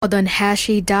Holden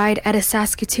Hashi died at a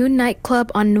Saskatoon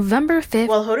nightclub on November 5th.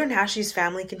 While Holden Hashi's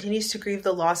family continues to grieve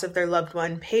the loss of their loved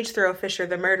one, Paige Thoreau Fisher,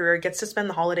 the murderer, gets to spend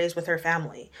the holidays with her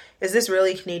family. Is this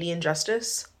really Canadian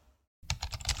justice?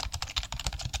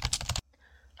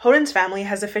 Holden's family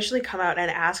has officially come out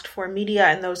and asked for media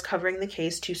and those covering the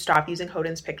case to stop using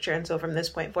Holden's picture, and so from this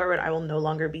point forward, I will no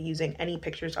longer be using any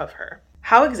pictures of her.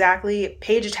 How exactly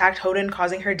Paige attacked Holden,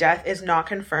 causing her death, is not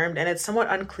confirmed, and it's somewhat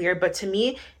unclear, but to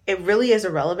me, it really is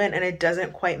irrelevant and it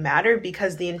doesn't quite matter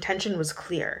because the intention was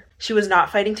clear. She was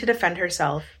not fighting to defend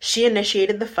herself. She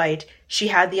initiated the fight, she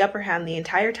had the upper hand the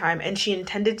entire time, and she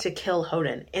intended to kill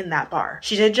Holden in that bar.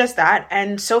 She did just that,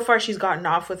 and so far she's gotten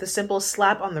off with a simple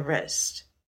slap on the wrist.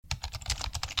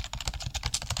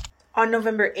 On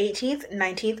November 18th,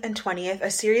 19th, and 20th,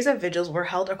 a series of vigils were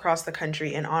held across the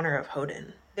country in honor of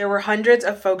Holden. There were hundreds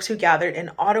of folks who gathered in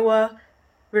Ottawa,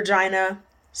 Regina,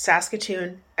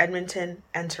 Saskatoon, Edmonton,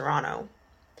 and Toronto.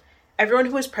 Everyone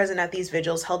who was present at these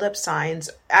vigils held up signs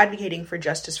advocating for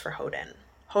justice for Holden.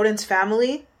 Holden's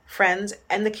family, friends,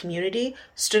 and the community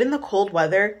stood in the cold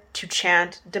weather to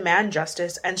chant, demand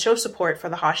justice, and show support for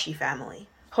the Hashi family.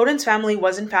 Holden's family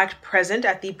was in fact present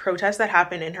at the protest that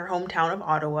happened in her hometown of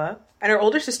Ottawa, and her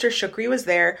older sister Shukri was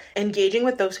there, engaging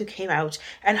with those who came out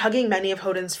and hugging many of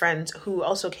Holden's friends who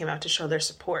also came out to show their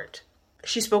support.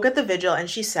 She spoke at the vigil and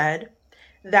she said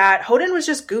that Holden was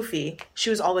just goofy. She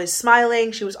was always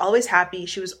smiling, she was always happy,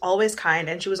 she was always kind,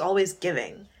 and she was always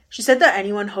giving. She said that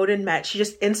anyone Holden met, she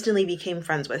just instantly became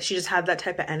friends with. She just had that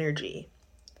type of energy.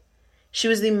 She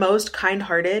was the most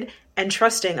kind-hearted and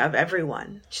trusting of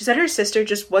everyone. She said her sister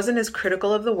just wasn't as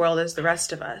critical of the world as the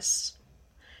rest of us.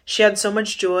 She had so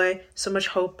much joy, so much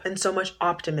hope, and so much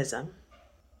optimism.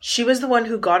 She was the one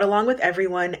who got along with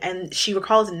everyone, and she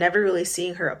recalls never really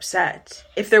seeing her upset.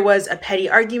 If there was a petty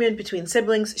argument between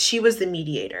siblings, she was the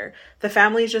mediator. The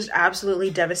family is just absolutely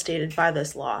devastated by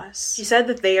this loss. She said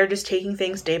that they are just taking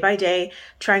things day by day,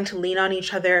 trying to lean on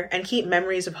each other and keep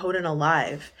memories of Holden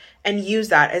alive, and use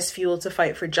that as fuel to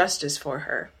fight for justice for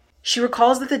her. She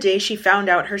recalls that the day she found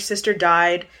out her sister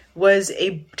died was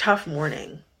a tough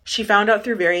morning. She found out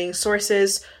through varying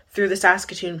sources, through the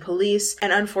Saskatoon police,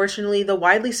 and unfortunately the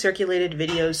widely circulated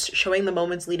videos showing the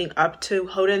moments leading up to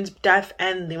Holden's death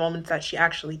and the moments that she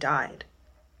actually died.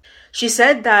 She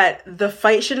said that the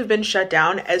fight should have been shut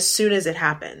down as soon as it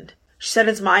happened. She said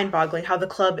it's mind-boggling how the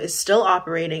club is still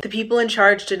operating. The people in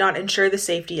charge did not ensure the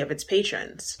safety of its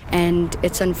patrons. And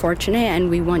it's unfortunate, and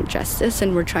we want justice,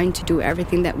 and we're trying to do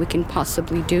everything that we can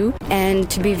possibly do. And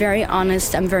to be very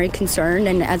honest, I'm very concerned,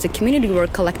 and as a community, we're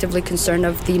collectively concerned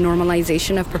of the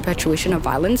normalization of perpetuation of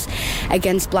violence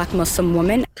against Black Muslim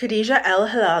women. Khadija El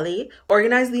Hilali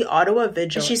organized the Ottawa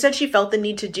Vigil. She said she felt the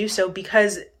need to do so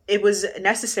because it was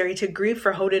necessary to grieve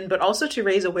for Holden, but also to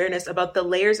raise awareness about the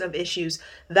layers of issues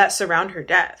that surround her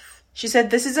death. She said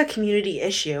this is a community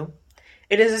issue.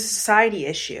 It is a society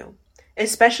issue,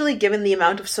 especially given the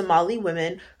amount of Somali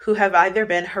women who have either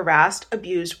been harassed,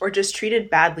 abused, or just treated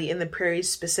badly in the prairies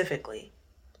specifically.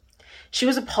 She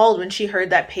was appalled when she heard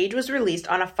that Paige was released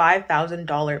on a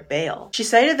 $5,000 bail. She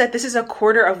cited that this is a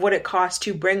quarter of what it cost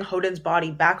to bring Holden's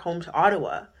body back home to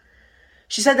Ottawa.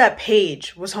 She said that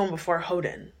Paige was home before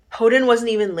Holden. Holden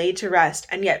wasn't even laid to rest,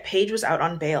 and yet Paige was out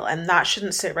on bail, and that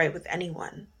shouldn't sit right with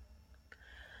anyone.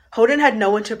 Holden had no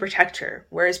one to protect her,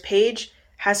 whereas Paige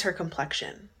has her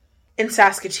complexion. In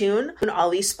Saskatoon,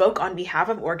 Ali spoke on behalf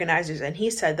of organizers, and he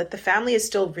said that the family is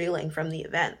still reeling from the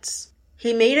events.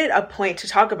 He made it a point to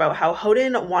talk about how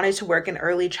Holden wanted to work in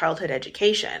early childhood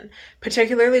education,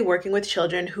 particularly working with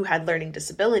children who had learning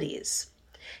disabilities.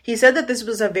 He said that this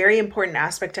was a very important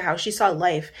aspect to how she saw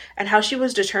life and how she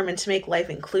was determined to make life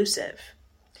inclusive.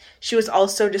 She was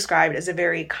also described as a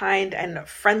very kind and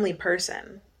friendly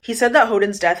person. He said that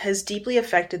Holden's death has deeply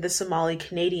affected the Somali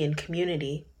Canadian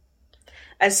community.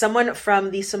 As someone from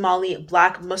the Somali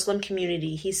Black Muslim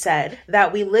community, he said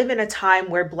that we live in a time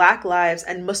where Black lives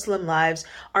and Muslim lives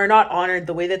are not honored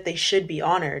the way that they should be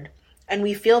honored. And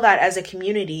we feel that as a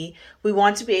community, we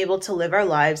want to be able to live our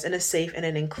lives in a safe and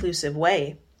an inclusive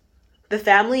way. The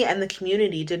family and the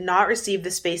community did not receive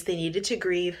the space they needed to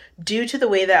grieve due to the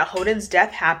way that Holden's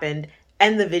death happened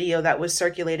and the video that was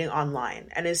circulating online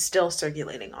and is still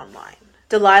circulating online.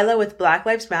 Delilah with Black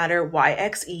Lives Matter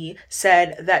YXE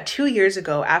said that 2 years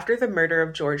ago, after the murder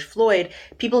of George Floyd,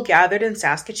 people gathered in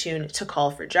Saskatoon to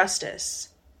call for justice.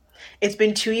 It's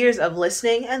been 2 years of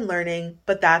listening and learning,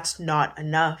 but that's not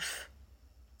enough.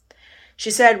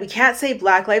 She said, we can't say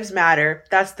Black Lives Matter,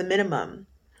 that's the minimum.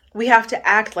 We have to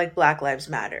act like Black Lives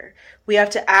Matter. We have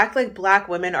to act like Black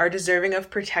women are deserving of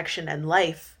protection and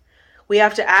life. We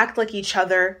have to act like each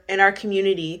other in our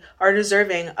community are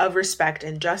deserving of respect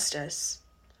and justice.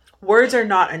 Words are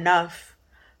not enough.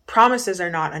 Promises are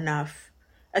not enough.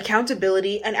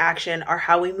 Accountability and action are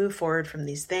how we move forward from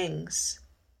these things.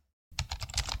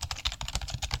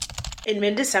 In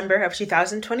mid-December of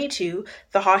 2022,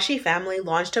 the Hashi family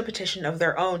launched a petition of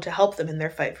their own to help them in their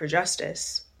fight for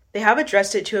justice. They have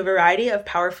addressed it to a variety of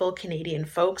powerful Canadian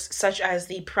folks, such as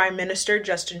the Prime Minister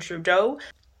Justin Trudeau,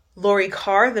 Laurie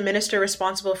Carr, the Minister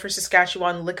responsible for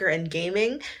Saskatchewan Liquor and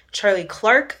Gaming, Charlie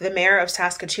Clark, the Mayor of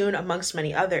Saskatoon, amongst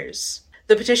many others.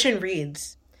 The petition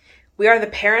reads, "We are the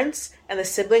parents and the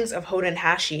siblings of Hoden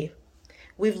Hashi.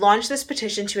 We've launched this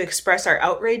petition to express our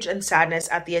outrage and sadness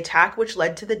at the attack which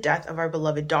led to the death of our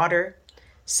beloved daughter,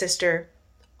 sister,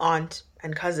 aunt,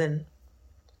 and cousin.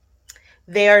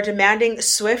 They are demanding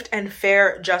swift and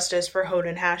fair justice for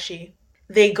Hoden Hashi.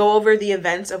 They go over the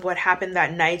events of what happened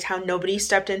that night, how nobody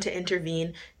stepped in to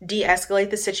intervene, de-escalate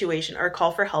the situation, or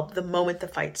call for help the moment the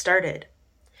fight started.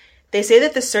 They say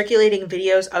that the circulating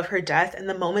videos of her death and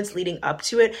the moments leading up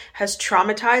to it has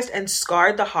traumatized and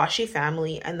scarred the Hashi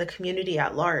family and the community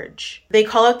at large. They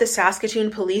call out the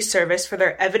Saskatoon Police Service for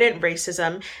their evident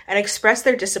racism and express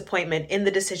their disappointment in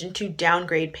the decision to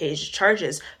downgrade Paige's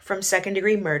charges from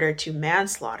second-degree murder to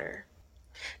manslaughter.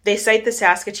 They cite the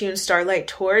Saskatoon Starlight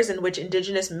Tours, in which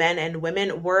Indigenous men and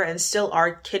women were and still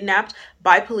are kidnapped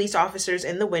by police officers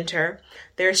in the winter.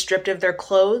 They are stripped of their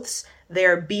clothes, they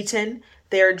are beaten,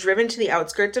 they are driven to the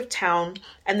outskirts of town,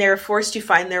 and they are forced to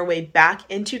find their way back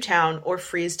into town or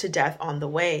freeze to death on the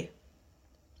way.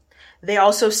 They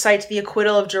also cite the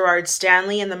acquittal of Gerard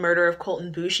Stanley in the murder of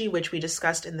Colton Boushie, which we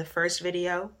discussed in the first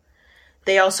video.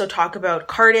 They also talk about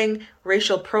carding,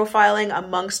 racial profiling,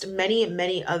 amongst many,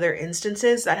 many other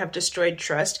instances that have destroyed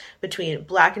trust between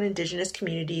Black and Indigenous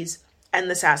communities and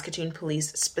the Saskatoon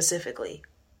police specifically.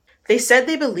 They said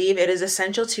they believe it is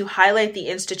essential to highlight the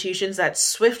institutions that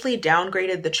swiftly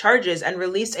downgraded the charges and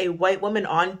released a white woman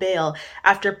on bail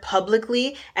after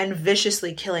publicly and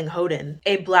viciously killing Hoden,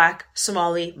 a Black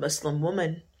Somali Muslim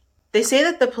woman. They say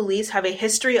that the police have a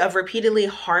history of repeatedly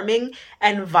harming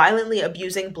and violently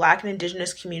abusing Black and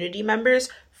Indigenous community members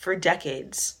for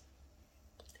decades.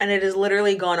 And it has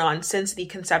literally gone on since the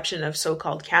conception of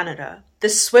so-called Canada. The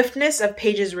swiftness of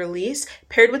Paige's release,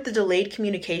 paired with the delayed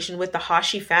communication with the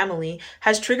Hashi family,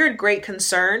 has triggered great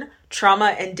concern,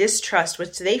 trauma, and distrust,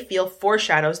 which they feel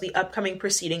foreshadows the upcoming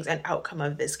proceedings and outcome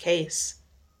of this case.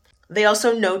 They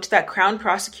also note that Crown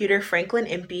Prosecutor Franklin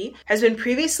Impey has been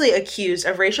previously accused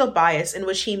of racial bias in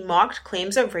which he mocked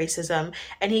claims of racism,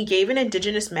 and he gave an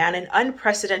Indigenous man an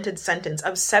unprecedented sentence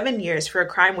of 7 years for a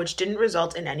crime which didn't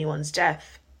result in anyone's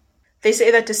death. They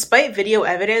say that despite video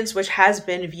evidence which has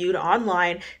been viewed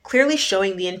online clearly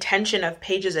showing the intention of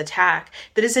Paige's attack,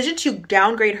 the decision to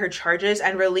downgrade her charges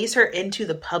and release her into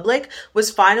the public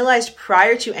was finalized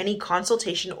prior to any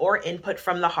consultation or input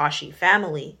from the Hashi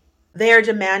family. They are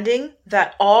demanding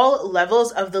that all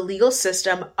levels of the legal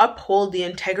system uphold the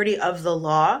integrity of the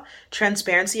law,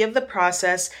 transparency of the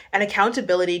process, and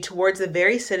accountability towards the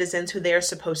very citizens who they are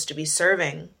supposed to be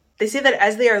serving. They say that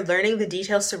as they are learning the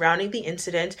details surrounding the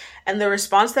incident and the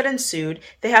response that ensued,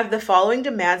 they have the following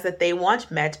demands that they want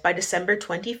met by December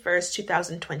 21st,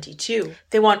 2022.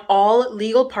 They want all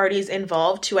legal parties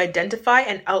involved to identify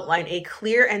and outline a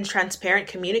clear and transparent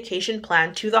communication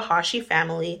plan to the Hashi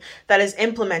family that is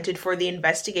implemented for the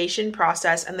investigation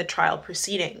process and the trial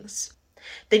proceedings.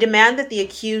 They demand that the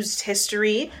accused's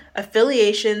history,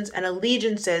 affiliations, and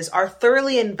allegiances are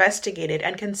thoroughly investigated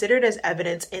and considered as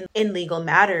evidence in legal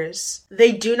matters.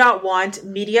 They do not want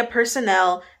media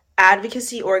personnel,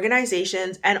 advocacy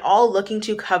organizations, and all looking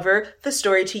to cover the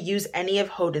story to use any of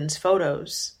Hoden's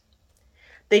photos.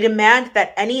 They demand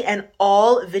that any and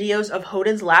all videos of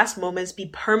Hoden's last moments be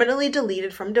permanently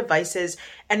deleted from devices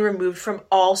and removed from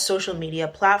all social media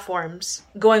platforms.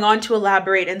 Going on to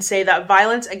elaborate and say that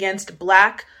violence against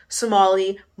Black,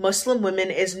 Somali, Muslim women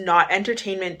is not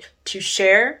entertainment to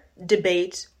share,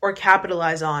 debate, or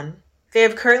capitalize on. They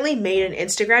have currently made an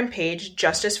Instagram page,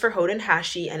 Justice for Hoden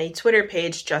Hashi, and a Twitter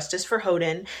page, Justice for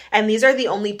Hoden, and these are the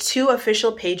only two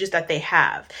official pages that they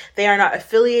have. They are not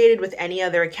affiliated with any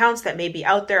other accounts that may be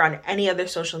out there on any other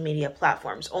social media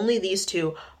platforms. Only these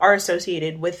two are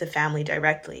associated with the family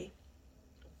directly.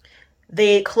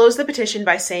 They closed the petition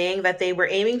by saying that they were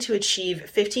aiming to achieve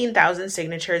 15,000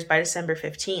 signatures by December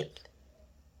 15th.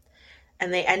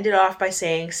 And they ended off by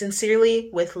saying, "Sincerely,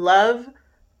 with love,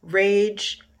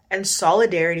 rage, and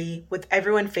solidarity with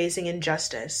everyone facing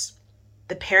injustice,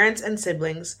 the parents and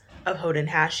siblings of Hoden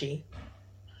Hashi."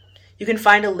 You can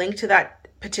find a link to that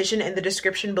petition in the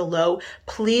description below.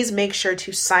 Please make sure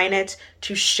to sign it,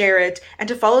 to share it, and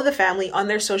to follow the family on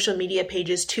their social media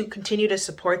pages to continue to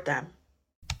support them.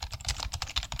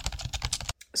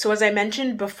 So as I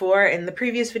mentioned before in the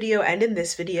previous video and in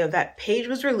this video, that Paige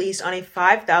was released on a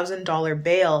 $5,000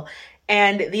 bail.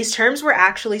 And these terms were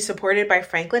actually supported by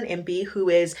Franklin Impey, who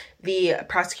is the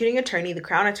prosecuting attorney, the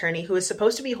Crown attorney, who is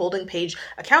supposed to be holding Paige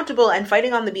accountable and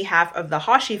fighting on the behalf of the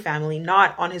Hashi family,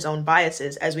 not on his own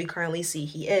biases, as we currently see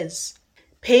he is.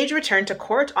 Paige returned to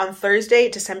court on Thursday,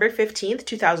 December 15th,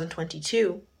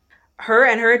 2022. Her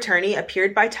and her attorney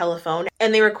appeared by telephone,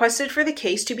 and they requested for the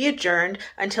case to be adjourned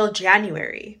until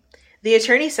January. The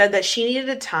attorney said that she needed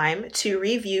a time to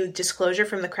review disclosure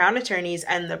from the Crown attorneys,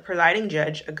 and the presiding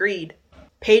judge agreed.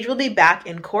 Paige will be back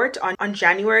in court on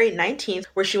January 19th,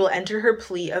 where she will enter her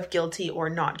plea of guilty or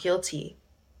not guilty.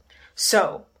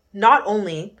 So, not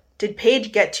only did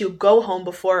Paige get to go home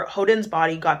before Hoden's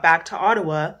body got back to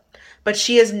Ottawa, but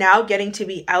she is now getting to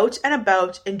be out and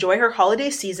about, enjoy her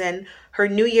holiday season, her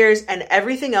New Year's, and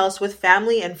everything else with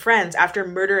family and friends after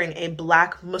murdering a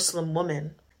Black Muslim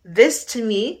woman. This, to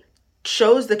me,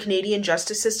 shows the Canadian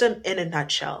justice system in a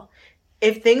nutshell.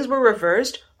 If things were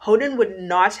reversed, Hoden would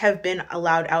not have been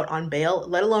allowed out on bail,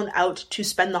 let alone out to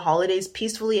spend the holidays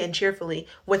peacefully and cheerfully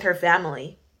with her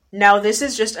family. Now, this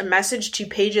is just a message to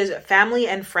Paige's family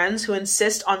and friends who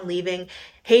insist on leaving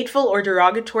hateful or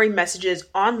derogatory messages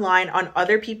online on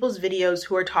other people's videos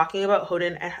who are talking about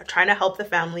Hoden and trying to help the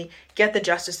family get the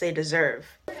justice they deserve.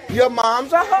 Your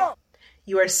mom's a hoe.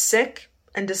 You are sick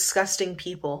and disgusting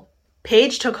people.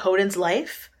 Paige took Hoden's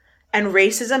life, and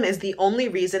racism is the only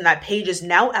reason that Paige is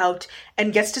now out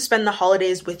and gets to spend the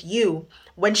holidays with you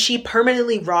when she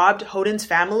permanently robbed Hoden's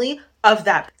family of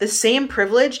that. The same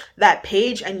privilege that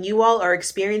Paige and you all are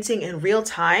experiencing in real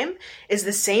time is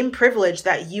the same privilege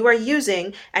that you are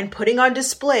using and putting on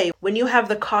display when you have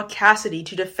the caucasity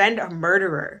to defend a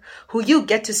murderer who you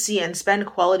get to see and spend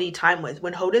quality time with,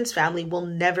 when Hoden's family will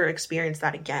never experience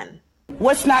that again.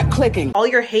 What's not clicking? All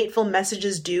your hateful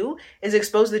messages do is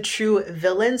expose the true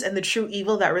villains and the true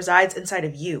evil that resides inside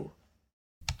of you.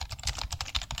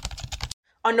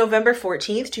 On November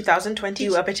 14th,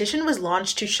 2022, a petition was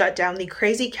launched to shut down the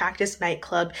Crazy Cactus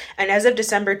nightclub, and as of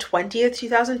December 20th,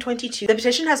 2022, the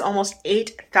petition has almost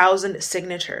 8,000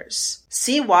 signatures.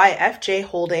 CYFJ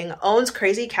Holding owns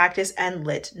Crazy Cactus and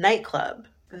Lit nightclub.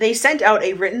 They sent out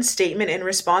a written statement in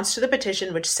response to the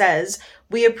petition which says,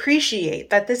 "We appreciate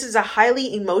that this is a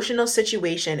highly emotional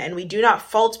situation and we do not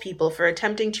fault people for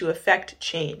attempting to effect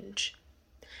change."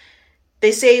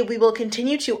 They say, "We will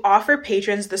continue to offer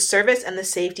patrons the service and the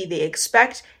safety they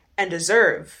expect and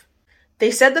deserve." They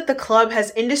said that the club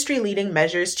has industry-leading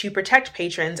measures to protect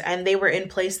patrons and they were in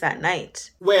place that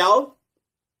night. Well,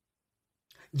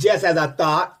 just as I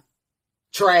thought,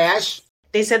 trash.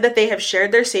 They said that they have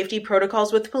shared their safety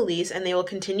protocols with police and they will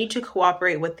continue to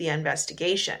cooperate with the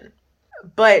investigation.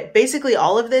 But basically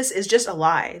all of this is just a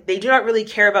lie. They do not really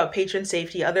care about patron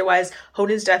safety, otherwise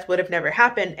Hoden's death would have never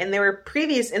happened, and there were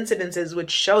previous incidences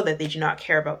which show that they do not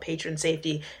care about patron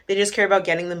safety. They just care about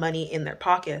getting the money in their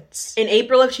pockets. In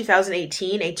April of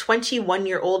 2018, a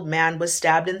 21-year-old man was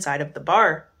stabbed inside of the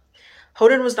bar.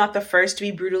 Hoden was not the first to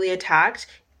be brutally attacked,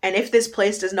 and if this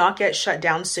place does not get shut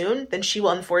down soon, then she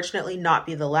will unfortunately not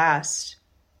be the last.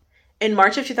 In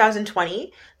March of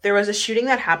 2020, there was a shooting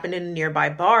that happened in a nearby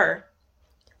bar.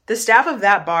 The staff of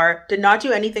that bar did not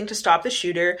do anything to stop the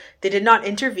shooter, they did not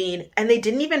intervene, and they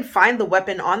didn't even find the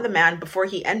weapon on the man before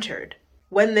he entered.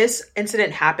 When this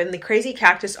incident happened, the Crazy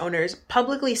Cactus owners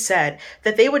publicly said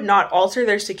that they would not alter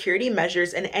their security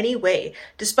measures in any way,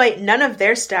 despite none of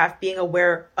their staff being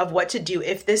aware of what to do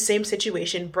if this same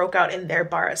situation broke out in their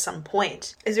bar at some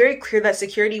point. It's very clear that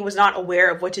security was not aware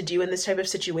of what to do in this type of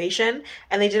situation,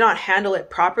 and they did not handle it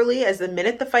properly, as the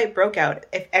minute the fight broke out,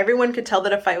 if everyone could tell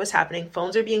that a fight was happening,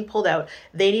 phones are being pulled out,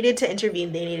 they needed to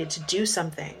intervene, they needed to do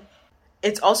something.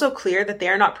 It's also clear that they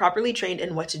are not properly trained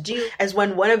in what to do, as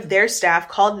when one of their staff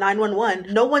called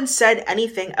 911, no one said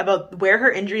anything about where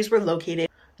her injuries were located.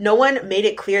 No one made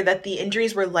it clear that the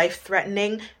injuries were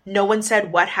life-threatening. No one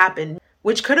said what happened,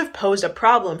 which could have posed a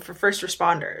problem for first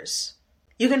responders.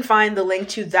 You can find the link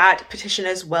to that petition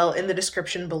as well in the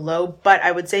description below, but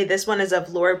I would say this one is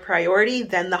of lower priority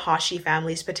than the Hashi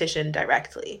family's petition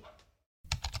directly.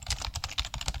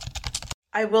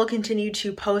 I will continue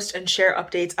to post and share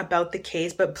updates about the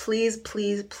case, but please,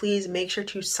 please, please make sure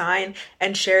to sign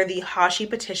and share the Hashi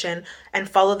petition and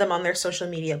follow them on their social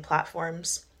media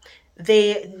platforms.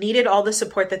 They needed all the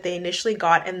support that they initially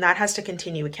got, and that has to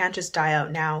continue. It can't just die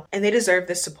out now, and they deserve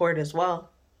this support as well.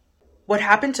 What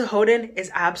happened to Hoden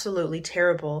is absolutely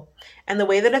terrible, and the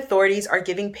way that authorities are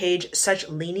giving Paige such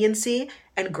leniency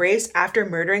and grace after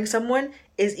murdering someone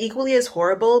is equally as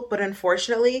horrible, but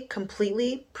unfortunately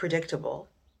completely predictable.